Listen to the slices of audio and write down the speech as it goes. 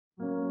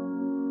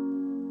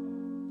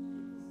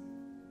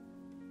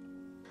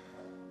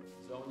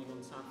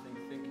something,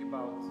 think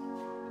about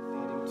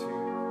leading to,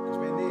 because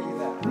we're nearly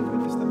there. I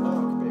think it's the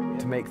mark bit.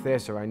 To make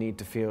theatre, I need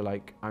to feel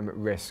like I'm at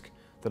risk,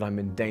 that I'm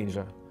in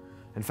danger.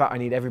 In fact, I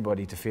need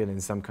everybody to feel in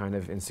some kind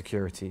of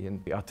insecurity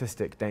and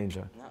artistic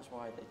danger. And that's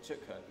why they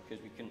took her,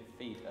 because we couldn't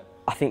feed her.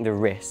 I think the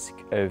risk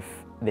of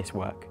this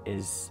work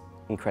is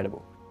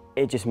incredible.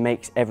 It just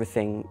makes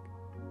everything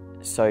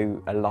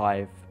so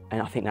alive,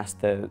 and I think that's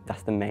the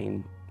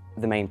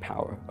main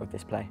power of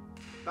this play.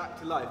 Back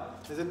to life.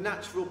 There's a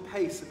natural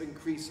pace of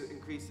increasing.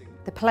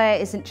 The play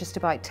isn't just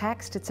about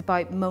text, it's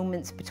about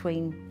moments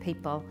between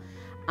people,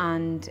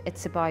 and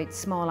it's about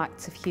small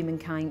acts of human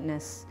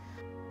kindness.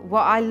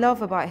 What I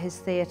love about his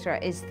theatre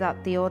is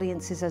that the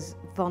audience is as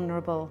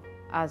vulnerable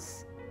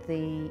as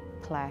the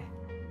play.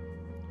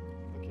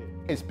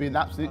 It's been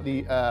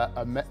absolutely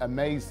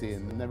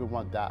amazing, and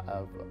everyone that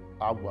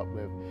I've worked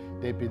with,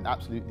 they've been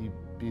absolutely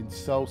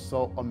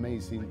so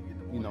amazing,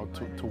 you know,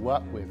 to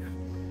work with.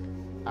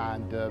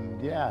 And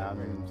yeah, I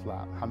mean, it's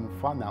like having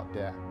fun out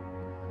there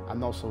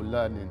and also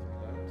learning.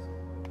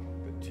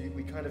 But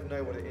we kind of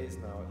know what it is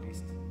now, at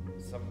least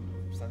some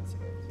sense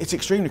of it. It's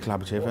extremely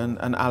collaborative,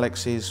 and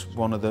Alex is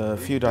one of the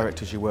few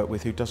directors you work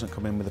with who doesn't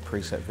come in with a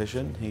preset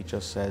vision. He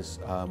just says,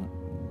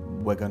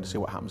 we're going to see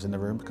what happens in the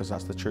room, because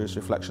that's the truest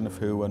reflection of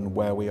who and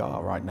where we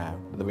are right now.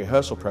 The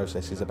rehearsal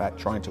process is about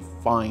trying to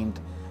find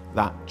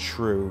that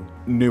true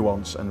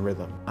nuance and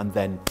rhythm, and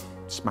then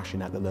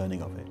smashing out the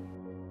learning of it.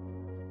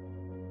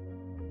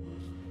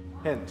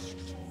 Hint,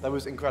 that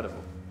was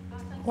incredible.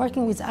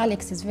 Working with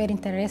Alex is very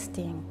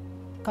interesting.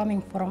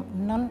 Coming from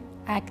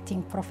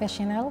non-acting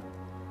professional,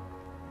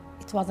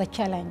 it was a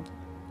challenge.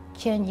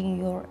 Changing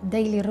your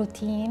daily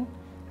routine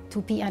to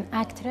be an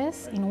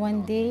actress in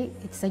one day,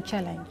 it's a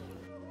challenge.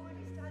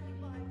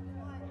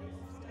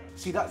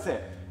 See, that's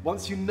it.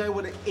 Once you know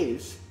what it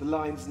is, the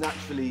lines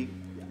naturally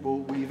will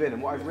weave in,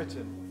 and what I've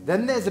written.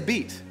 Then there's a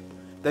beat.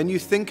 Then you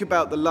think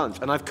about the lunch,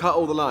 and I've cut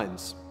all the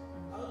lines.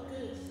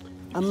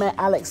 I met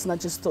Alex and I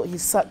just thought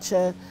he's such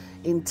an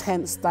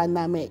intense,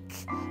 dynamic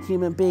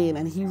human being,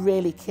 and he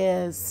really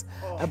cares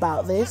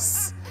about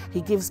this.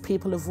 He gives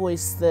people a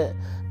voice that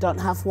don't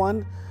have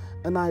one,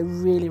 and I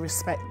really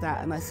respect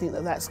that, and I think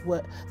that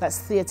that's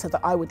theatre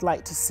that I would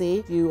like to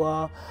see. You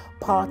are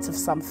part of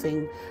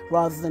something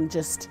rather than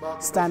just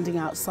standing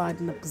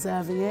outside and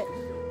observing it.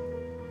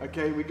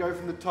 Okay, we go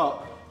from the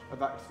top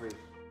of Act 3.